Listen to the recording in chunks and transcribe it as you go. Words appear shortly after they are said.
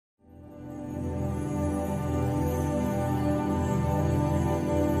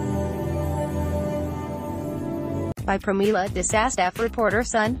By Premila D'SaStaff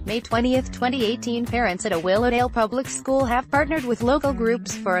ReporterSun, May 20, 2018. Parents at a Willowdale public school have partnered with local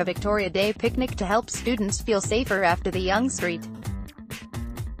groups for a Victoria Day picnic to help students feel safer after the Yonge St.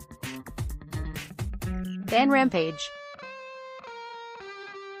 Van rampage.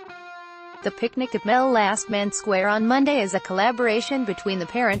 The picnic at Mel Lastman Square on Monday is a collaboration between the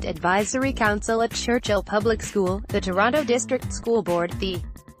Parent Advisory Council at Churchill Public School, the Toronto District School Board, the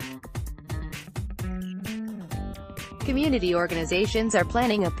community organizations are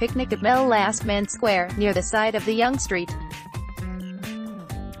planning a picnic at Mel Lastman Square, near the site of the Yonge St.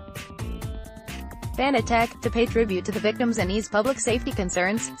 Van attack, to pay tribute to the victims and ease public safety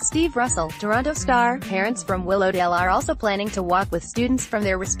concerns. Steve Russell, Toronto Star. Parents from Willowdale are also planning to walk with students from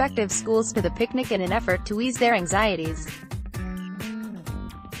their respective schools to the picnic in an effort to ease their anxieties.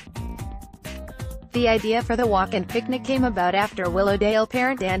 The idea for the walk and picnic came about after Willowdale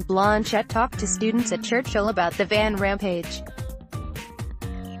parent Anne Blanchette talked to students at Churchill about the van rampage.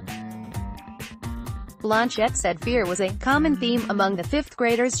 Blanchette said fear was a common theme among the fifth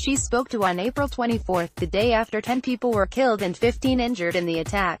graders she spoke to on April 24, the day after 10 people were killed and 15 injured in the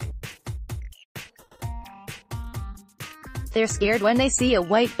attack. They're scared when they see a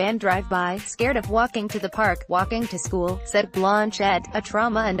white van drive by, scared of walking to the park, walking to school, said Blanchette, a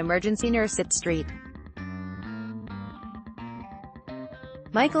trauma and emergency nurse at St.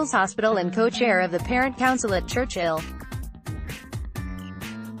 Michael's Hospital and co-chair of the Parent Council at Churchill.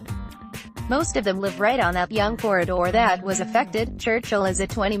 Most of them live right on that Yonge corridor that was affected. Churchill is a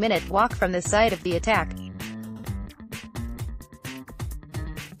 20-minute walk from the site of the attack.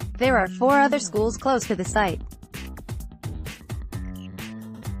 There are 4 other schools close to the site.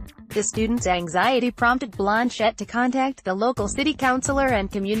 The students' anxiety prompted Blanchette to contact the local city councillor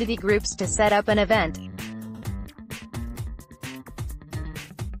and community groups to set up an event.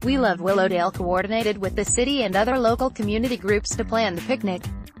 We Love Willowdale coordinated with the city and other local community groups to plan the picnic.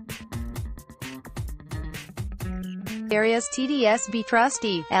 Area's TDSB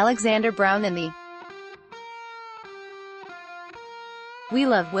trustee, Alexander Brown, and the We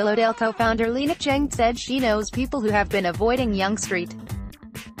Love Willowdale co-founder Lena Cheng said she knows people who have been avoiding Yonge St.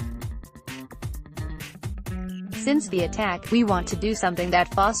 Since the attack. We want to do something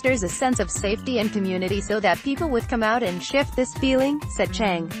that fosters a sense of safety and community so that people would come out and shift this feeling, said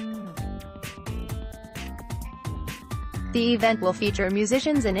Cheng. The event will feature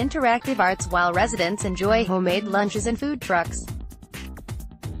musicians and interactive arts while residents enjoy homemade lunches and food trucks.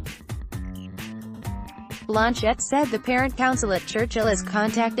 Blanchette said the Parent Council at Churchill is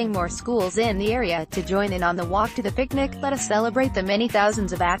contacting more schools in the area to join in on the walk to the picnic. Let us celebrate the many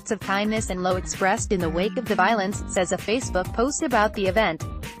thousands of acts of kindness and love expressed in the wake of the violence, says a Facebook post about the event.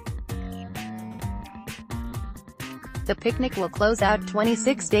 The picnic will close out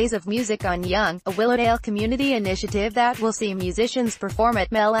 26 days of music on Yonge, a Willowdale community initiative that will see musicians perform at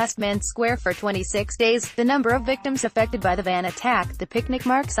Mel Lastman Square for 26 days, the number of victims affected by the van attack. The picnic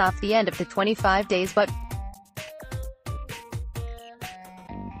marks off the end of the 25 days, but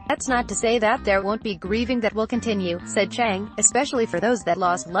that's not to say that there won't be grieving that will continue, said Cheng, especially for those that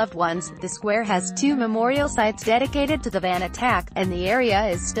lost loved ones. The square has 2 memorial sites dedicated to the van attack, and the area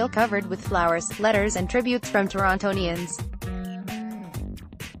is still covered with flowers, letters and tributes from Torontonians.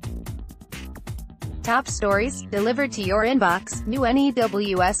 Top stories, delivered to your inbox. New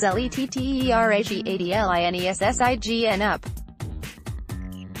NEWSLETTERHEADLINESSIGN up.